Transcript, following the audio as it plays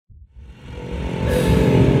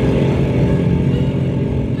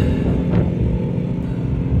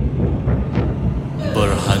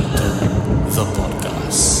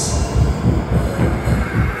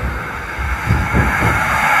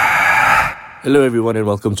Hello everyone and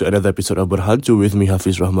welcome to another episode of Berhantu with me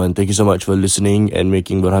Hafiz Rahman. Thank you so much for listening and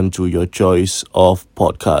making Berhantu your choice of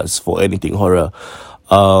podcast for anything horror.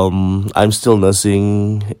 I'm still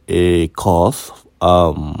nursing a cough.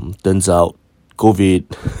 Turns out COVID.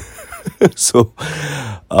 So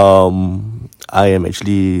I am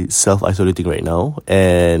actually self-isolating right now,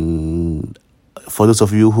 and for those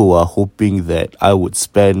of you who are hoping that I would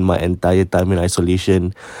spend my entire time in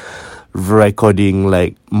isolation recording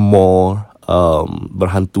like more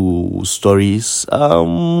Berhantu stories,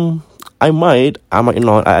 I might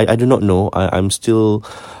not. I do not know. I'm still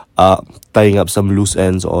tying up some loose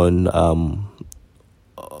ends on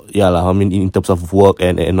in terms of work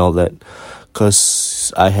and all that,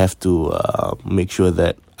 because I have to make sure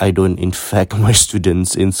that I don't infect my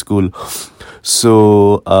students in school.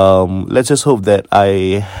 So let's just hope that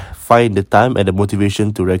I find the time and the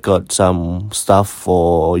motivation to record some stuff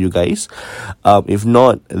for you guys. If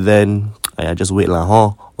not, then I just wait lah,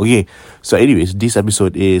 huh? Okay. So anyways, this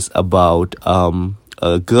episode is about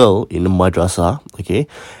a girl in a madrasah, okay,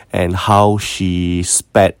 and how she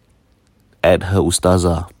spat at her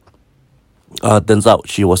Ustazah. Turns out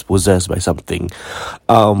she was possessed by something.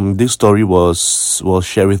 This story was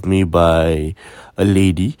shared with me by a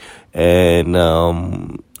lady, and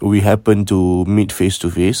we happened to meet face to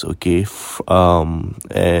face, okay.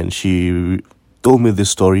 And she told me this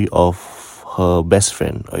story of her best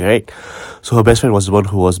friend, alright. So her best friend was the one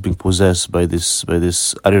who was being possessed by this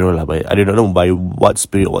I don't know by what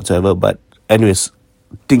spirit or whatsoever. But anyways,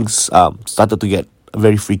 things started to get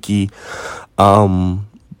very freaky.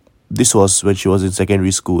 This was when she was in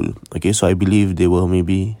secondary school, okay. So I believe they were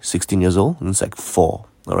maybe 16 years old, in sec 4,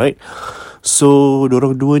 alright. So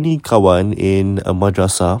dorang dua ni kawan in a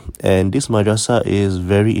madrasah, and this madrasah is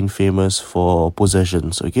very infamous for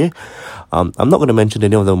possessions, okay. I'm not going to mention the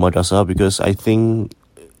name of the madrasah because I think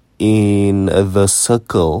in the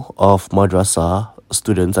circle of madrasah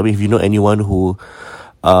students, I mean, if you know anyone who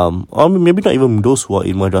or maybe not even those who are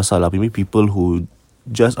in madrasah lah, maybe people who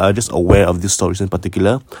are just aware of these stories in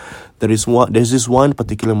particular, there's this one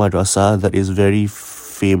particular madrasah that is very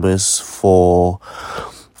famous for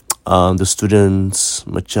the students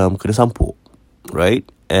macam kena sampuk, right?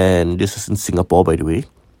 And this is in Singapore, by the way.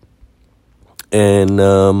 And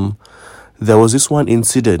there was this one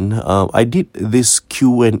incident. I did this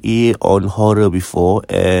Q&A on horror before,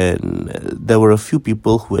 and there were a few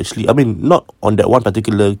people who actually, I mean, not on that one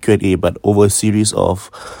particular Q&A, but over a series of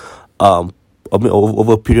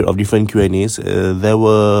over a period of different Q&As, there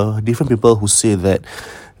were different people who say that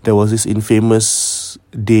there was this infamous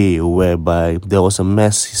day whereby there was a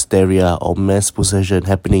mass hysteria or mass possession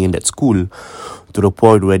happening in that school, to the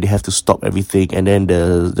point where they have to stop everything, and then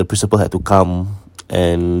the principal had to come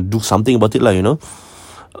and do something about it lah, you know.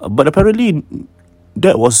 But apparently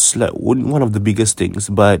that was like one of the biggest things.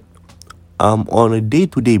 But on a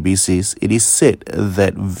day-to-day basis, it is said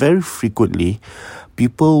that very frequently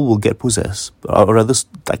people will get possessed, or rather,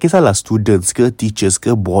 tak kisahlah students ke, teachers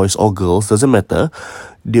ke, boys or girls, doesn't matter,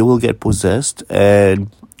 they will get possessed. And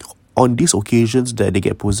on these occasions that they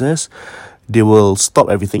get possessed, they will stop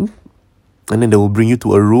everything, and then they will bring you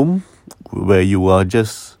to a room where you are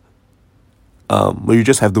just where you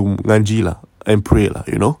just have to ngaji lah and pray lah,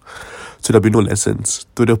 you know. So there'll be no lessons,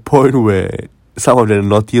 to the point where some of the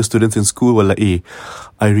naughtiest students in school were like,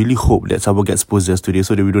 I really hope that someone gets possessed today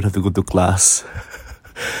so that we don't have to go to class.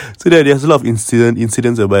 So there's a lot of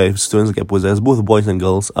incidents whereby students get possessed, both boys and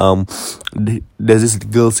girls. There's this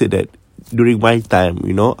girl said that during my time,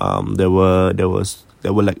 you know, there were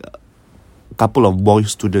like a couple of boy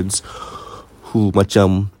students who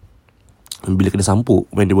macam bila kena sampuk,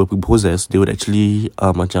 when they were possessed, they would actually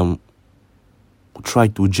macam try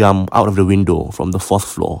to jump out of the window from the 4th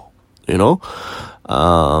floor, you know.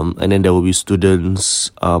 And then there will be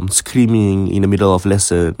students screaming in the middle of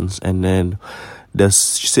lessons. And then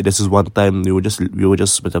she said this is one time we were just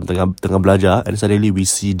macam tengah belajar, and suddenly we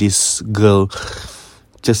see this girl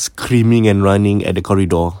just screaming and running at the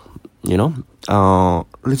corridor, you know.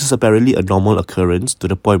 This is apparently a normal occurrence,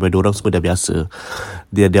 to the point where dorang semua dah biasa.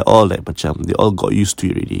 They're all like macam, they all got used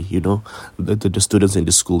to it already, you know. The students in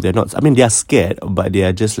the school, they're not, I mean, they are scared, but they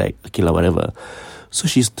are just like, okay lah, whatever.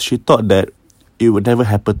 So she thought that it would never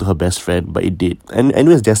happen to her best friend, but it did. And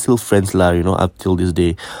anyways, they're still friends lah, you know, up till this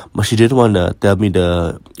day. But she didn't want to tell me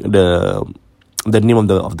the name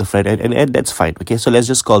of the friend, and that's fine. Okay, so let's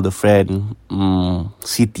just call the friend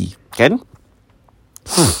Siti, can?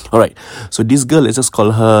 Alright, so this girl, let's just call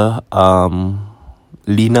her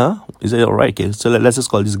Lina. Is that alright? Okay, so let's just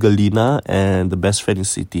call this girl Lina, and the best friend is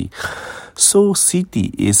Siti. So Siti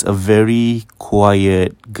is a very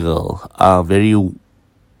quiet girl, very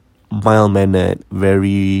mild-mannered,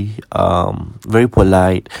 very very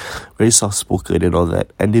polite, very soft-spoken and all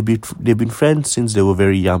that. And they've been friends since they were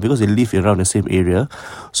very young because they live around the same area.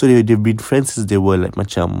 So they've been friends since they were like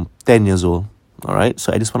macam 10 years old. Alright, so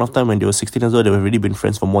at this point of time when they were 16 years old, they've already been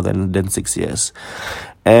friends for more than 6 years.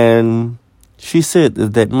 And she said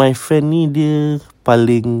that my friend ni dia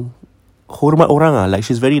paling hormat orang lah. Like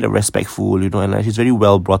she's very like, respectful, and like she's very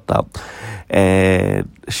well brought up. And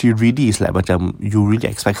she really is like macam you really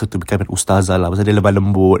expect her to become an ustazah lah. Pasal dia lemah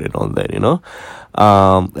lembut and all that,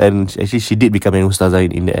 and actually she did become an ustazah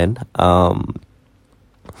in the end.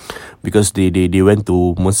 Because they went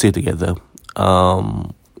to Mesir together.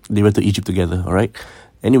 They went to Egypt together, alright?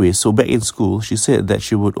 Anyway, so back in school, she said that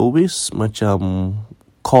she would always macam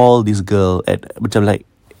call this girl at macam like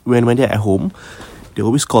when they're at home, they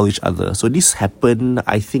always call each other. So this happened,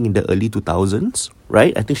 I think, in the early 2000s,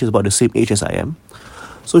 right? I think she's about the same age as I am.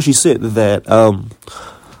 So she said that I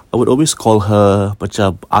would always call her,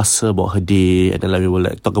 macam ask her about her day, and then like we will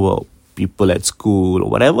like talk about people at school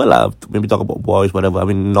or whatever lah. Maybe talk about boys, whatever. I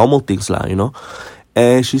mean, normal things lah,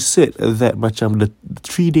 And she said that macam the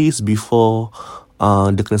 3 days before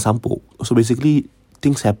dia kena sampuk. So basically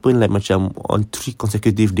things happen like macam on 3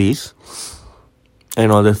 consecutive days.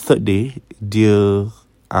 And on the 3rd day dia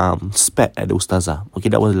spat at the ustazah. Okay,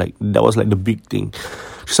 that was like the big thing.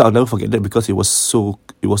 She said I'll never forget that because it was so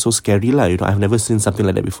scary lah. I've never seen something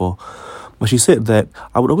like that before. But she said that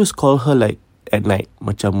I would always call her like at night,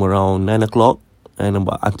 macam around 9 o'clock. And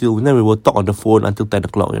until then we will talk on the phone until 10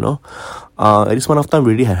 o'clock, At this point of time,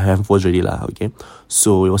 we already had handphones already lah, okay?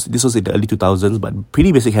 So this was in the early 2000s, but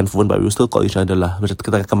pretty basic handphone, but we will still call each other lah. Macam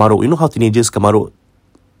kita kemaruk. You know how teenagers kemaruk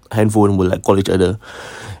handphone will like call each other?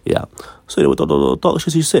 Yeah. So they will talk.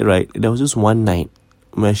 She said, right, there was this one night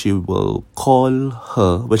where she will call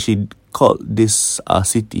her, where she called this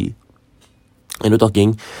Siti, and they're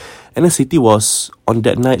talking. And then Siti was, on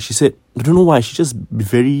that night, she said, I don't know why, she just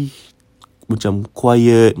very macam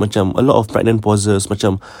quiet, macam a lot of pregnant pauses,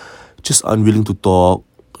 macam just unwilling to talk,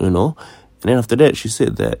 And then after that, she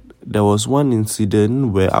said that there was one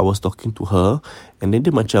incident where I was talking to her, and then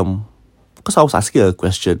dia macam, because I was asking her a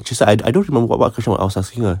question. She said, I don't remember what question I was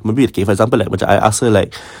asking her. Maybe, okay, for example, like macam I asked her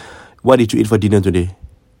like, what did you eat for dinner today?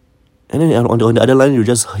 And then on the other line, you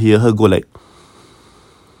just hear her go like,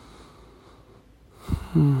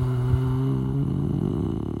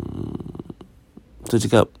 So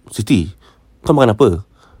cakap, Siti, kau makan apa?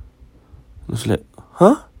 And she's like,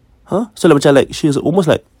 huh? So like, macam like she's almost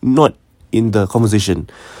like not in the conversation.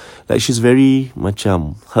 Like she's very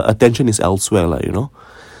macam her attention is elsewhere lah,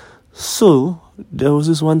 So there was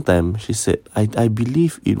this one time she said, I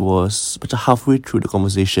believe it was macam halfway through the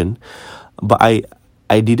conversation, but I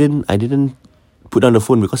didn't put down the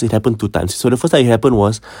phone because it happened 2 times. So the first time it happened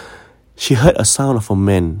was she heard a sound of a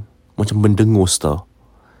man macam mendengus tau.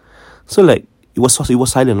 So like it was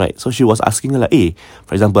silent, right? So she was asking her like, hey,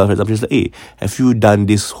 for example, she's like, hey, have you done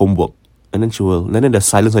this homework? And then then there's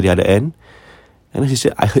silence on the other end. And then she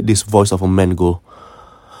said, I heard this voice of a man go,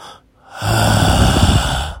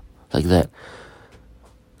 like that.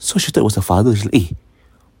 So she thought it was the father. She's like, hey,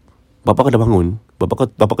 Bapa kau dah bangun? Bapa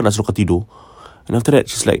kau nak suruh kau tidur? And after that,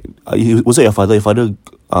 she's like, was it your father? Your father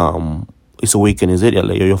is awakened, is it?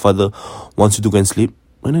 Like your father wants you to go and sleep?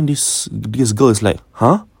 And then this girl is like,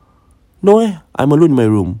 huh? No, I'm alone in my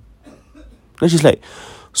room. Then she's like,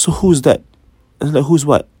 so who's that? And like, who's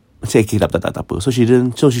what? I said, okay, tak apa. So she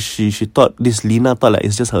thought, this Lina thought like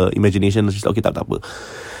it's just her imagination. She's like, okay, tak apa.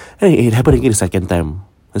 And it happened again the second time.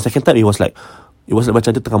 The second time it was like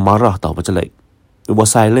macam dia tengah marah tau. Macam like, it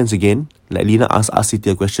was silence again. Like Lina asked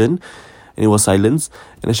Siti a question, and it was silence.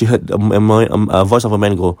 And then she heard a voice of a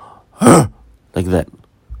man go, huh? Like that.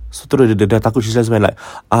 So terus dia takut. She says, man, like,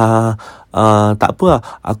 tak apa lah,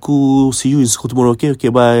 aku see you in school tomorrow, okay,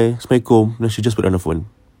 bye, Assalamualaikum. Then she just put on the phone.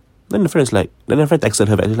 Then the friend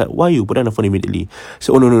texted her back. She's like, why you put on the phone immediately?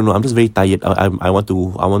 She said, oh no, I'm just very tired. I want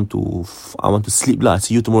to sleep lah.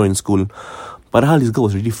 See you tomorrow in school. Padahal this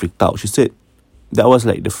girl was really freaked out. She said that was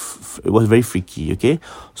like it was very freaky. Okay,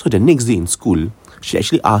 so the next day in school, she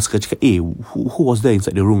actually asked her, hey, who was there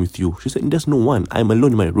inside the room with you? She said, there's no one. I'm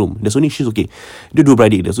alone in my room. There's only, she's okay. Dia dua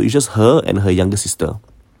beradik dia. So it's just her and her younger sister.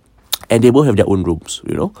 And they both have their own rooms,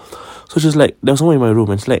 So she's like, there's someone in my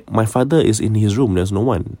room. And it's like, my father is in his room. There's no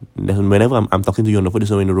one. Whenever I'm talking to you on the phone,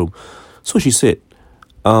 there's no one in the room. So she said,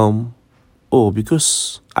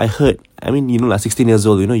 because I heard, I mean, like 16 years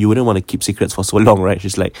old, you wouldn't want to keep secrets for so long, right?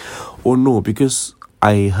 She's like, oh no, because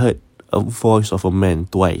I heard a voice of a man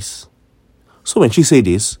twice. So when she said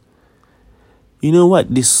this, you know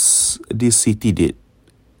what this Siti did?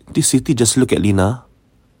 This Siti just looked at Lina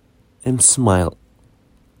and smiled.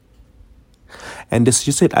 And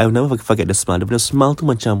she said, I'll never forget the smile. The smile tu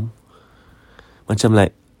macam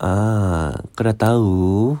like, kau dah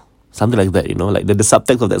tahu. Something like that, like the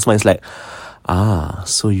subtext of that smile is like,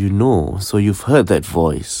 so so you've heard that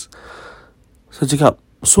voice. So I cakap,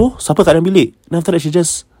 so siapa kat dalam bilik? And after that she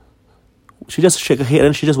just shake her head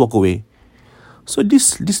and she just walk away. So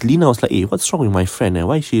this Lina was like, what's wrong with my friend?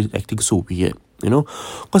 Why is she acting so weird?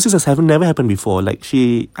 Because this has never happened before. Like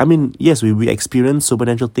yes, we experienced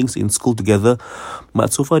supernatural things in school together, but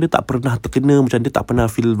so far dia tak pernah terkena, macam dia tak pernah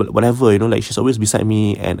feel whatever, like she's always beside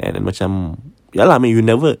me and macam, you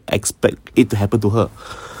never expect it to happen to her.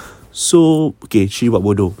 So, okay, she buat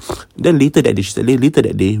bodoh. Then later that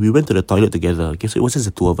day, we went to the toilet together. Okay, so it was just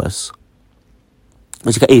the two of us.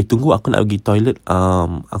 Dia cakap, tunggu, aku nak pergi toilet.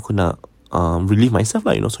 Aku nak relieve myself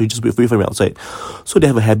lah, so you just wait for me outside. So they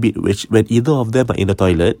have a habit which when either of them are in the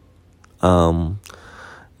toilet,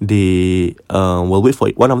 they will wait for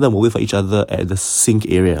one of them will wait for each other at the sink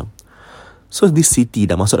area. So this Siti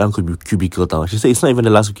dah masuk dalam cubicle tau. She said it's not even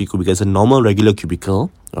the last cubicle, it's a normal regular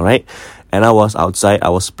cubicle, alright. And I was outside,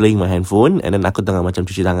 I was playing my handphone, and then aku tengah macam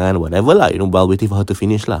cuci tangan, whatever lah, while waiting for her to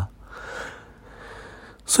finish lah.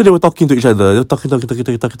 So they were talking to each other. They were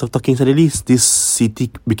talking. Suddenly, this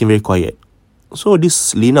Siti became very quiet. So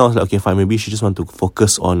this Lina was like, okay, fine, maybe she just want to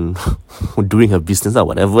focus on doing her business or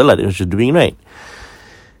whatever lah that she's doing, right?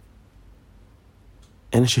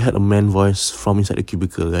 And she heard a man voice from inside the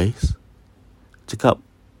cubicle, guys. Cakap,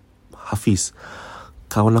 Hafiz,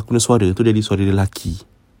 kawan aku punya suara tu jadi suara lelaki.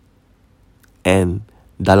 And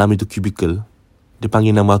dalam itu cubicle, dia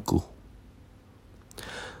panggil nama aku.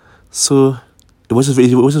 So it was just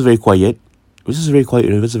very quiet. It was just very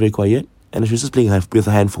quiet. And she was just playing with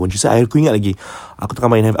her handphone. She said, aku ingat lagi, aku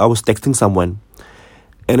tengah main handphone, I was texting someone.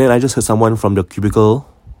 And then I just heard someone from the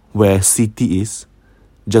cubicle where Siti is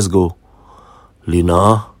just go,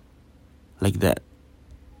 Lina, like that.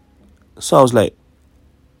 So I was like,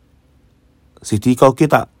 Siti, kau okay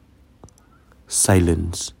tak?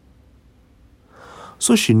 Silence.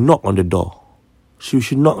 So she knocked on the door. She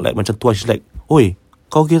knocked like macam twice. She's like, oi,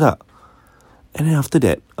 kau okay tak? And then after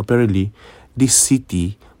that, apparently, this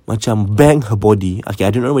Siti macam bang her body. Okay,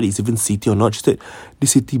 I don't know whether it's even Siti or not. She said,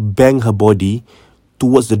 this Siti bang her body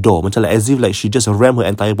towards the door. Macam like as if like she just rammed her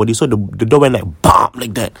entire body. So the door went like, BAM!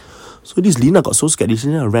 Like that. So this Lina got so scared. This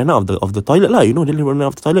Lina ran out of the toilet lah. They ran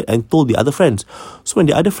out of the toilet and told the other friends. So when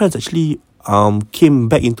the other friends actually came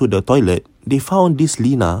back into the toilet, they found this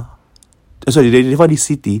Lina. They found this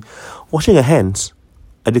Siti washing her hands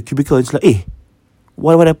at the cubicle. And it's like,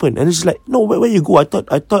 what happened? And she's like, no, where you go? I thought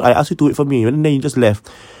I asked you to wait for me, and then you just left.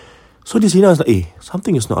 So this Lina was like,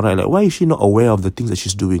 something is not right. Like, why is she not aware of the things that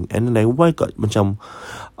she's doing? And then like, why got macam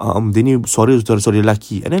dia ni suara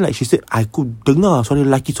lelaki. And then like she said, aku dengar suara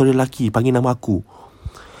lelaki panggil nama aku.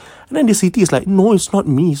 And then the Siti is like, no, it's not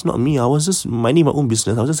me. I was just minding my own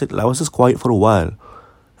business. I was just quiet for a while.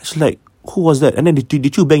 And she's like, who was that? And then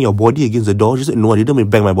did you bang your body against the door? She said, no, I didn't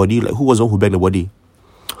bang my body. Like, who was the one who banged the body?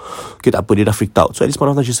 Okay, tak apa, dia dah freaked out. So at this point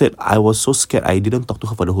of time, she said, I was so scared, I didn't talk to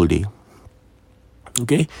her for the whole day.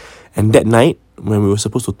 Okay? And that night, when we were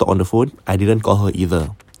supposed to talk on the phone, I didn't call her either.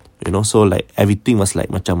 So like, everything was like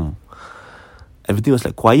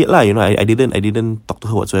quiet lah, I didn't talk to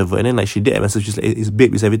her whatsoever. And then like, she did a message, she's like,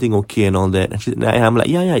 babe, is everything okay and all that? And I'm like,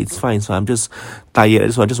 yeah, it's fine. So I'm just tired,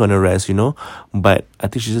 I just want to rest, But I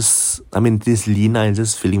think this Lina is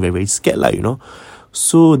just feeling very, very scared lah,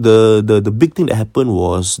 So the big thing that happened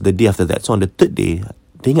was the day after that. So on the third day,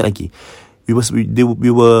 dia ingat lagi,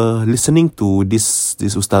 we were listening to this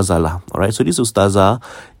Ustazah lah. Alright, so this Ustazah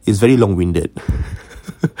is very long-winded.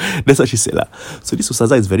 That's what she said lah. So this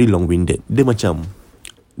Ustazah is very long-winded. Dia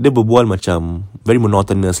berbual macam very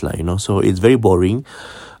monotonous lah, So it's very boring.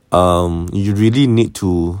 You really need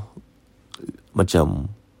to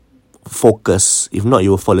macam focus. If not,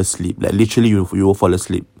 you will fall asleep. Like literally, you will fall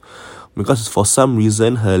asleep. Because for some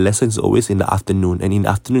reason her lesson is always in the afternoon, and in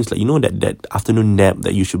the afternoon it's like that afternoon nap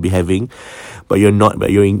that you should be having, but you're not.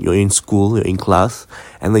 But you're in school, you're in class,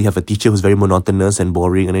 and then you have a teacher who's very monotonous and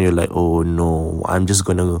boring, and then you're like, oh no, I'm just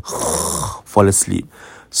gonna fall asleep.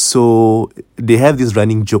 So they have this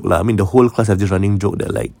running joke lah. The whole class have this running joke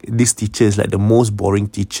that like this teacher is like the most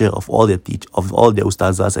boring teacher of all their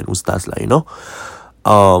ustazahs and ustaz lah.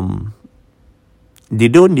 They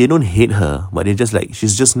don't hate her, but they just like,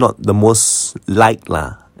 she's just not the most liked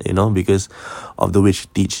lah, because of the way she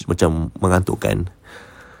teach, macam mengantukkan.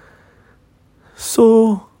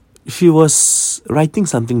 So she was writing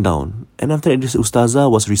something down, and after that this Ustazah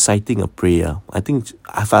was reciting a prayer. I think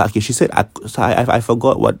she said, I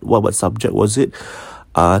forgot what subject was it.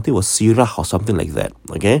 I think it was Sirah or something like that.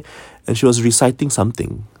 Okay, and she was reciting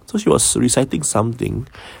something So she was reciting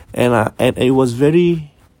something, and it was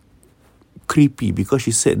very creepy because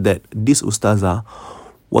she said that this Ustazah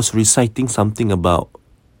was reciting something about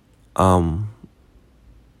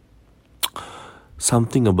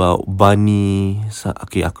Bani.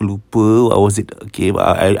 Okay, aku lupa what was it. Okay,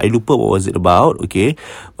 I lupa what was it about. Okay,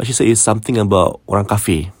 but she said it's something about orang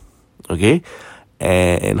kafir. Okay,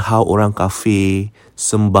 and how orang kafir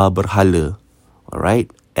sembah berhala,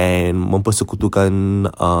 alright, and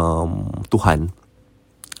mempersekutukan Tuhan.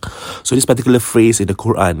 So this particular phrase in the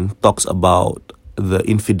Quran talks about the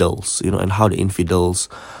infidels, and how the infidels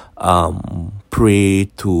pray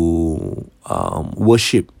to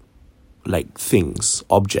worship like things,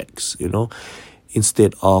 objects,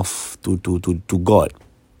 instead of to God.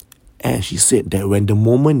 And she said that when the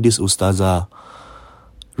moment this Ustazah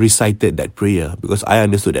recited that prayer, because I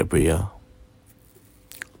understood that prayer,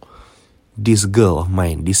 this girl of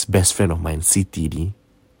mine, this best friend of mine, Siti ni,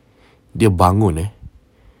 dia bangun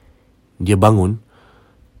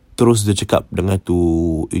terus dia cakap dengan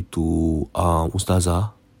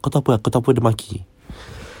Ustazah, kau tahu apa dia maki.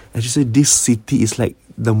 And she said this Siti is like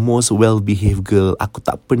the most well-behaved girl. Aku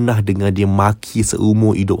tak pernah dengar dia maki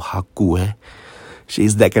seumur hidup aku. She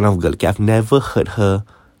is that kind of girl. Okay, I've never heard her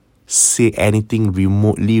say anything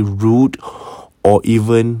remotely rude or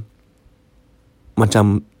even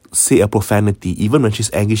macam say a profanity. Even when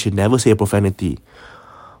she's angry, she never say a profanity.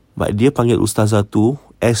 But dia panggil Ustazah tu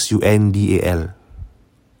Sundal.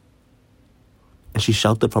 And she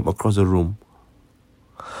shouted from across the room.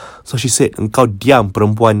 So she said, engkau diam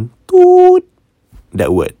perempuan. Toot.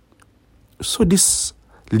 That word. So this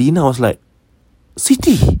Lina was like,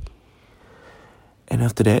 Siti. And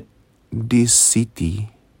after that, this Siti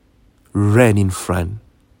ran in front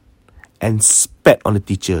and spat on the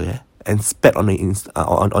teacher, and spat on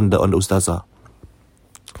the Ustazah.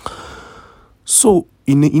 So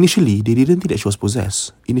initially they didn't think that she was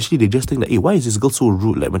possessed. Initially they just think that, why is this girl so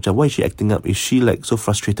rude? Like, macam, why is she acting up? Is she like so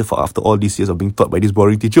frustrated after all these years of being taught by this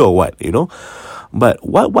boring teacher or what? But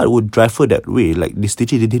what would drive her that way? Like, this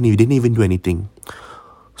teacher didn't even do anything.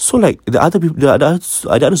 So like the other people, the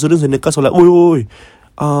other students in the class were like, oi,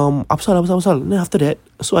 apa. Then after that,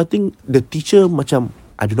 so I think the teacher macam,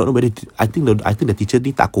 I do not know whether I think the teacher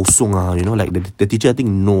ni tak kosong like the teacher I think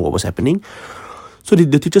know what was happening. So the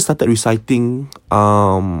teacher started reciting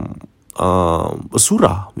a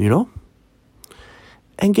surah,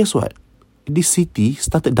 and guess what? This Siti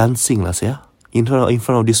started dancing lah, in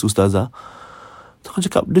front of this Ustazah. So aku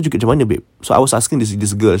cakap, dia juga macam mana, babe? So I was asking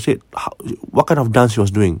this girl, she said, what kind of dance she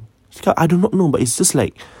was doing? She cakap, I do not know, but it's just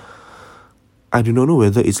like, I do not know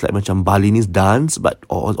whether it's like macam Balinese dance, but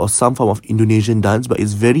or some form of Indonesian dance, but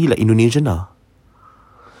it's very like Indonesian lah.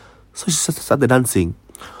 So she started dancing.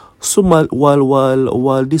 So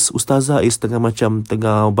while this Ustazah is tengah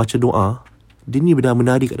baca doa, dia ni dah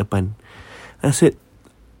menari kat depan. And I said,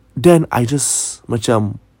 then I just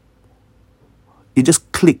macam, it just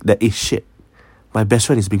clicked that, shit, my best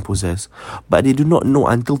friend is being possessed. But they do not know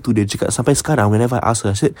until today. Sampai sekarang, whenever I ask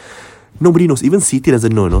her, I said, nobody knows. Even Siti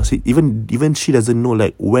doesn't know, no? Even she doesn't know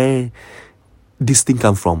like where this thing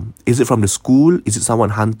come from. Is it from the school? Is it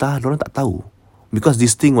someone hantar? Diorang tak tahu. Because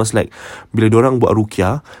this thing was like, bila diorang buat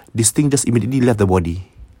ruqyah, this thing just immediately left the body.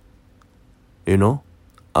 I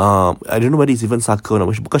don't know whether it's even saka or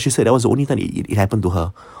not, because she said that was the only time it happened to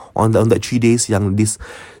her. On that 3 days, yang this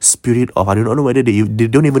spirit of, I don't know whether they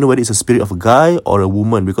don't even know whether it's a spirit of a guy or a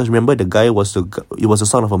woman. Because remember, the guy was the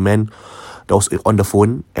son of a man that was on the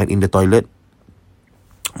phone and in the toilet.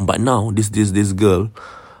 But now this girl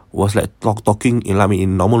was like talking in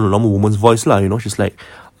normal woman's voice lah. She's like,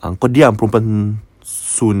 kau diam perempuan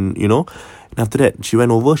Sun. And after that she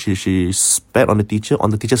went over, she spat on the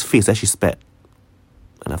teacher's face. She spat.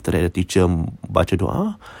 And after that the teacher baca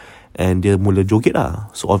doa and dia mula joget lah.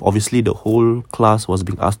 So obviously the whole class was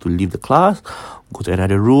being asked to leave the class, go to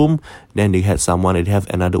another room. Then they have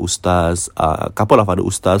another ustaz, a couple of other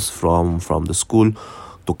ustaz from the school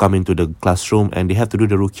to come into the classroom, and they have to do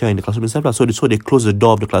the ruqyah in the classroom itself. So they close the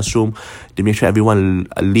door of the classroom. They make sure everyone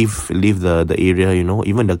leave the area.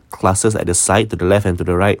 Even the classes at the side, to the left and to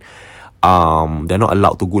the right, they're not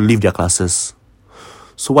allowed to go leave their classes.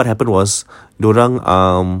 So what happened was, dorang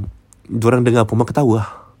dengar perempuan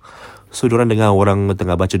ketawa. So diorang dengar orang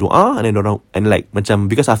tengah baca doa, and then and like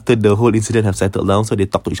macam, because after the whole incident have settled down, so they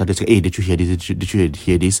talk to each other, say, hey, did you hear this? Did you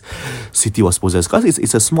hear this? Siti was possessed. Because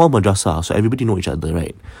it's a small madrasah, so everybody know each other,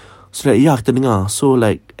 right? So like, yeah, kita dengar. So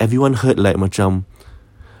like everyone heard like macam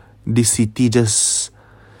this Siti just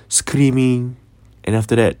screaming, and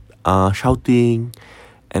after that shouting,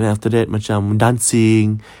 And then after that macam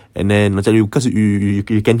dancing. And then macam because you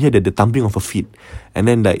can hear the thumping of her feet. And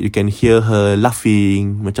then like you can hear her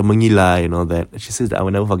laughing, macam mengilai and all that. She says that I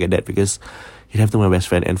will never forget that because it happened to my best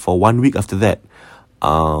friend. And for 1 week after that,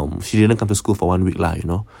 she didn't come to school for 1 week lah, you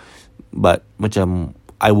know. But macam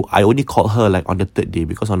I only called her like on the third day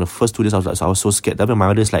because on the first 2 days I was so scared. Tapi my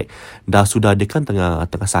mother's like, dah sudah, dia kan tengah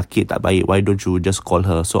sakit, tak baik. Why don't you just call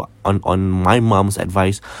her? So on my mom's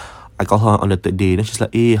advice, I called her on the third day. Then she's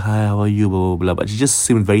like, hey, hi, how are you? Blah, blah, blah. But she just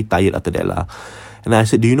seemed very tired after that lah. And I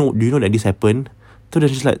said, do you know that this happened? So then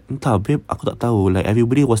she's like, entah babe, aku tak tahu. Like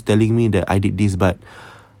everybody was telling me that I did this, but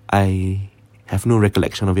I have no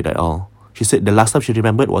recollection of it at all. She said the last time she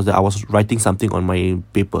remembered was that I was writing something on my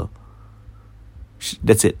paper.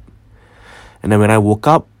 That's it. And then when I woke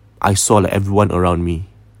up, I saw like everyone around me.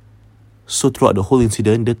 So throughout the whole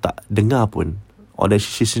incident, dia tak dengar pun, or that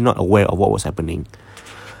she's not aware of what was happening.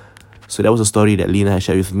 So that was a story that Lina had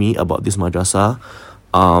shared with me about this madrasah.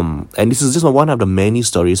 And this is just one of the many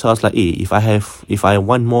stories. So I was like, hey, if I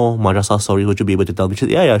want more madrasah stories, would you be able to tell me? She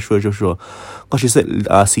said, yeah, sure. Because she said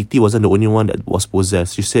Siti wasn't the only one that was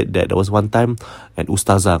possessed. She said that there was one time an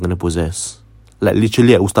Ustazah kena possess. Like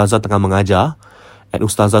literally an Ustazah tengah mengajar, and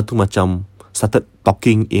Ustazah tu macam started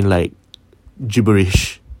talking in like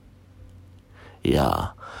gibberish.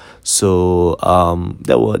 Yeah. So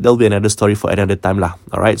that'll be another story for another time lah.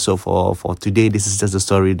 Alright, so for today, this is just a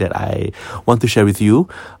story that I want to share with you,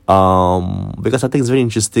 because I think it's very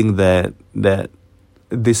interesting that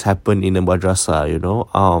this happened in a madrasah, you know.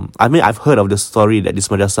 I mean, I've heard of the story that this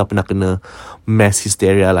madrasah pernah kena mass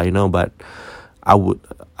hysteria lah, you know, but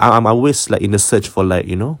I'm always like in the search for like,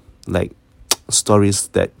 you know, like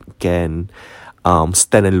stories that can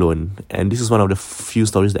stand alone, and this is one of the few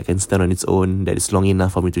stories that can stand on its own, that is long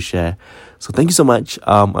enough for me to share. So thank you so much.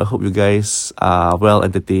 I hope you guys are well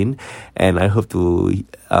entertained, and I hope to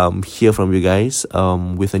hear from you guys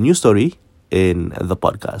with a new story in the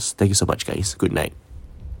podcast. Thank you so much, guys. Good night.